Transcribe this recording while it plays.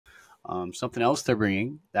Something else they're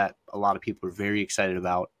bringing that a lot of people are very excited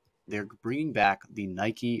about, they're bringing back the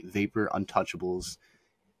Nike Vapor Untouchables.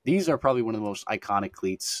 These are probably one of the most iconic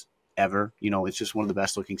cleats ever. It's just one of the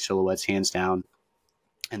best looking silhouettes, hands down.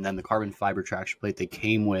 And then the carbon fiber traction plate they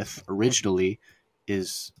came with originally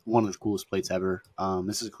is one of the coolest plates ever.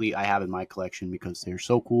 This is a cleat I have in my collection because they're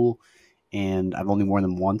so cool, and I've only worn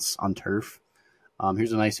them once on turf.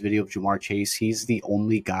 Here's a nice video of Jamar Chase. He's the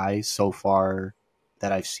only guy so far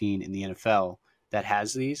that I've seen in the NFL that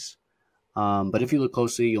has these. But if you look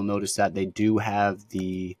closely, you'll notice that they do have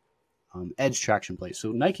the edge traction plate.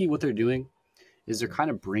 So Nike, what they're doing is they're kind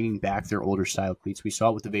of bringing back their older style cleats. We saw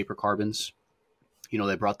it with the Vapor Carbons.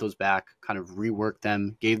 They brought those back, kind of reworked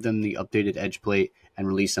them, gave them the updated edge plate, and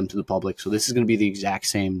released them to the public. So this is going to be the exact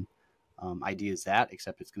same idea as that,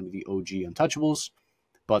 except it's going to be the OG Untouchables,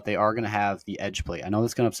 but they are going to have the edge plate. I know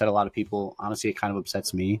that's going to upset a lot of people. Honestly, it kind of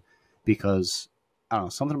upsets me because, I don't know,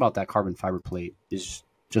 something about that carbon fiber plate is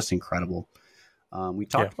just incredible. We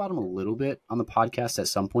talked about them a little bit on the podcast at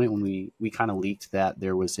some point when we kind of leaked that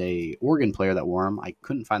there was a Oregon player that wore them. I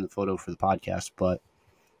couldn't find the photo for the podcast, but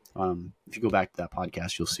if you go back to that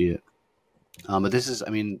podcast, you'll see it. But this is,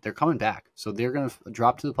 they're coming back. So they're going to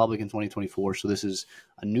drop to the public in 2024. So this is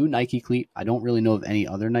a new Nike cleat. I don't really know of any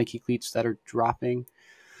other Nike cleats that are dropping.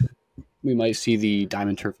 We might see the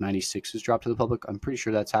Diamond Turf 96s drop to the public. I'm pretty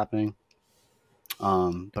sure that's happening.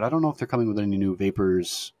 But I don't know if they're coming with any new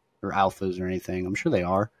Vapors or Alphas or anything. I'm sure they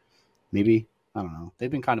are. Maybe. I don't know.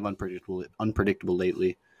 They've been kind of unpredictable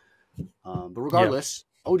lately. But regardless,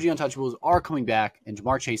 OG Untouchables are coming back, and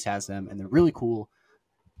Jamar Chase has them, and they're really cool.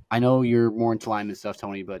 I know you're more into lineman stuff,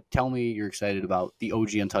 Tony, but tell me you're excited about the OG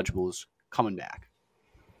Untouchables coming back.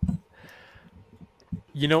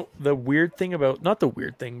 The weird thing about, not the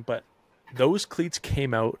weird thing, but those cleats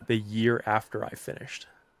came out the year after I finished.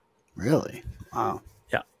 Really? Wow.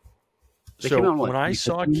 Yeah. So when I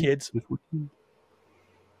saw kids,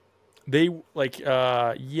 they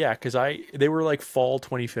because they were like fall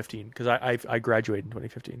 2015 because I graduated in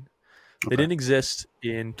 2015. Okay. They didn't exist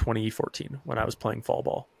in 2014 when I was playing fall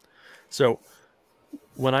ball. So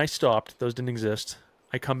when I stopped, those didn't exist.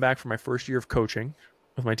 I come back for my first year of coaching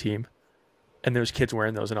with my team, and there's kids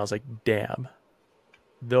wearing those, and I was like, damn.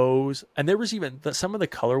 Those, and there was even some of the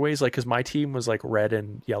colorways, like, because my team was like red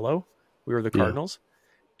and yellow. We were the Cardinals.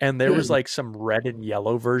 Yeah. And there was like some red and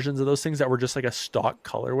yellow versions of those things that were just like a stock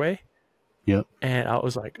colorway. Yep. And I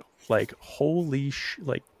was like holy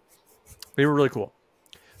like they were really cool.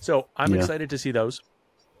 So I'm excited to see those.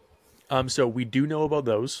 So we do know about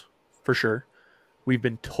those for sure. We've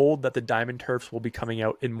been told that the Diamond Turfs will be coming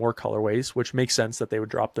out in more colorways, which makes sense that they would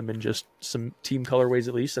drop them in just some team colorways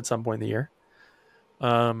at least at some point in the year.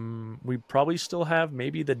 We probably still have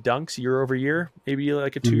maybe the Dunks year over year, maybe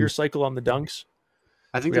like a 2-year cycle on the Dunks.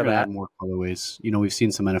 I think they're going to add more colorways. We've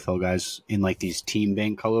seen some NFL guys in like these team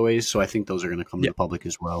bank colorways, so I think those are going to come to the public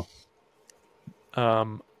as well.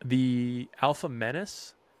 The Alpha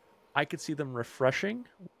Menace, I could see them refreshing.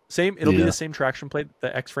 It'll be the same traction plate,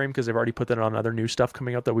 the X frame, because they've already put that on other new stuff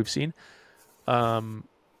coming out that we've seen. LeBron's.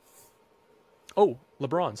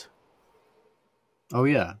 Oh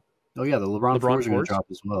yeah, the LeBron 4s are going to drop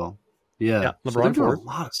as well. Yeah, LeBron so they're doing a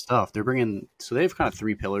lot of stuff. They're bringing, so they have kind of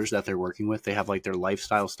 3 pillars that they're working with. They have like their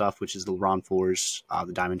lifestyle stuff, which is the LeBron 4s,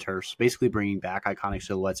 the Diamond Turfs, basically bringing back iconic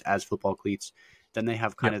silhouettes as football cleats. Then they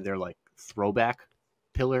have kind of their like throwback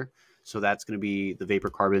pillar. So that's going to be the Vapor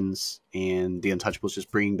Carbons and the Untouchables,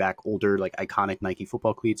 just bringing back older, like iconic Nike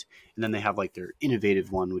football cleats. And then they have like their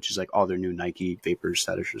innovative one, which is like all their new Nike Vapors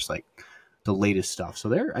that are just like the latest stuff. So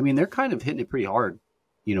they're kind of hitting it pretty hard,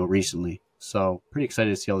 recently. So pretty excited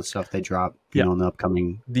to see all the stuff they drop, in the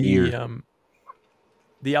upcoming year.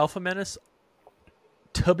 The Alpha Menace,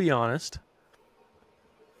 to be honest,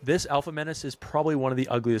 this Alpha Menace is probably one of the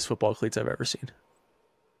ugliest football cleats I've ever seen.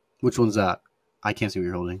 Which one's that? I can't see what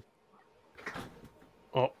you're holding.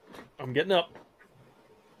 Oh, I'm getting up.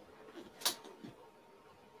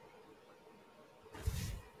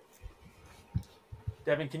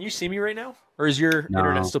 Devin, can you see me right now? Or is your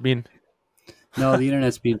internet still being... No, the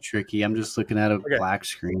internet's being tricky. I'm just looking at a black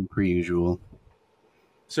screen per usual.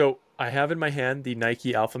 So I have in my hand the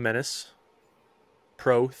Nike Alpha Menace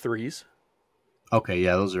Pro 3s. Okay,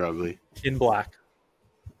 yeah, those are ugly. In black.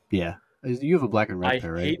 Yeah. You have a black and red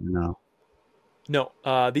pair, right? No,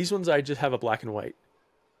 these ones I just have a black and white.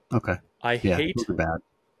 Okay. I hate those are bad.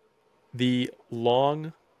 The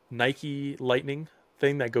long Nike Lightning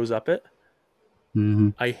thing that goes up it.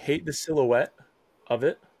 Mm-hmm. I hate the silhouette of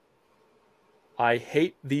it. I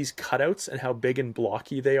hate these cutouts and how big and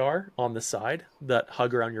blocky they are on the side that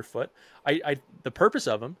hug around your foot. The purpose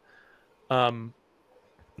of them,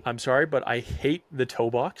 I'm sorry, but I hate the toe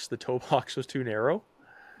box. The toe box was too narrow.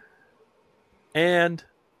 And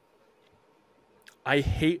I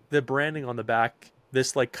hate the branding on the back.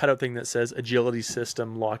 This like cutout thing that says agility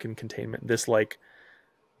system lock and containment. This like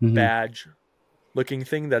badge looking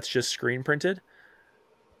thing that's just screen printed.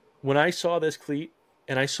 When I saw this cleat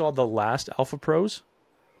and I saw the last Alpha Pros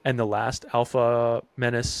and the last Alpha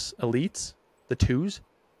Menace Elites, the 2s,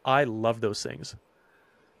 I love those things.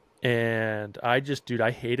 And I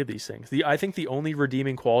hated these things. I think the only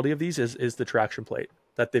redeeming quality of these is the traction plate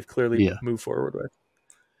that they've clearly moved forward with.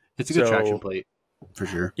 It's a good traction plate for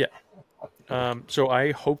sure. Yeah. So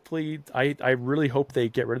I really hope they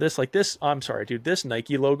get rid of this. Like this, I'm sorry, dude, this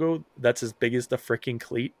Nike logo that's as big as the freaking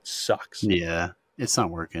cleat sucks. Yeah, it's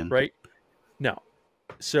not working. Right? No.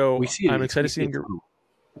 So I'm excited to see them.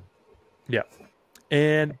 Yeah.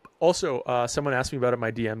 And also, someone asked me about it in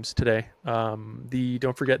my DMs today.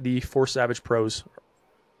 Don't forget the Force Savage Pros,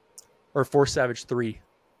 or Force Savage 3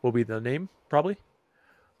 will be the name, probably.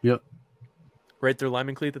 Yep. Right, their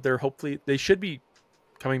lineman cleat that they should be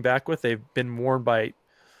coming back with. They've been worn by,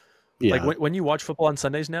 like when you watch football on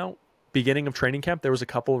Sundays now, beginning of training camp, there was a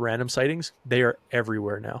couple random sightings. They are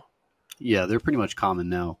everywhere now. Yeah, they're pretty much common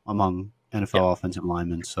now among NFL offensive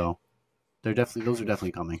linemen. So those are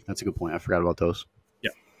definitely coming. That's a good point. I forgot about those. Yeah.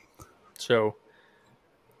 So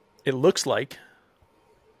it looks like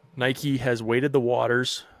Nike has waded the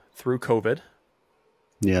waters through COVID.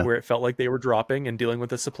 Yeah. Where it felt like they were dropping and dealing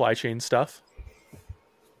with the supply chain stuff.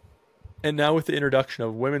 And now with the introduction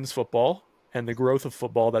of women's football and the growth of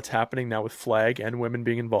football that's happening now with flag and women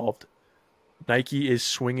being involved, Nike is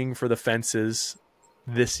swinging for the fences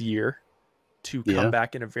this year to come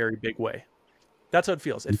back in a very big way. That's how it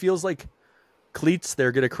feels. It feels like cleats,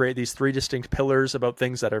 they're going to create these 3 distinct pillars about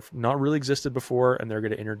things that have not really existed before, and they're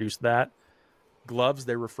going to introduce that. Gloves,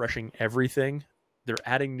 they're refreshing everything. They're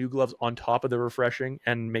adding new gloves on top of the refreshing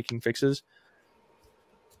and making fixes.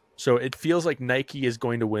 So it feels like Nike is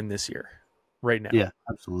going to win this year, right now. Yeah,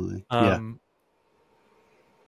 absolutely.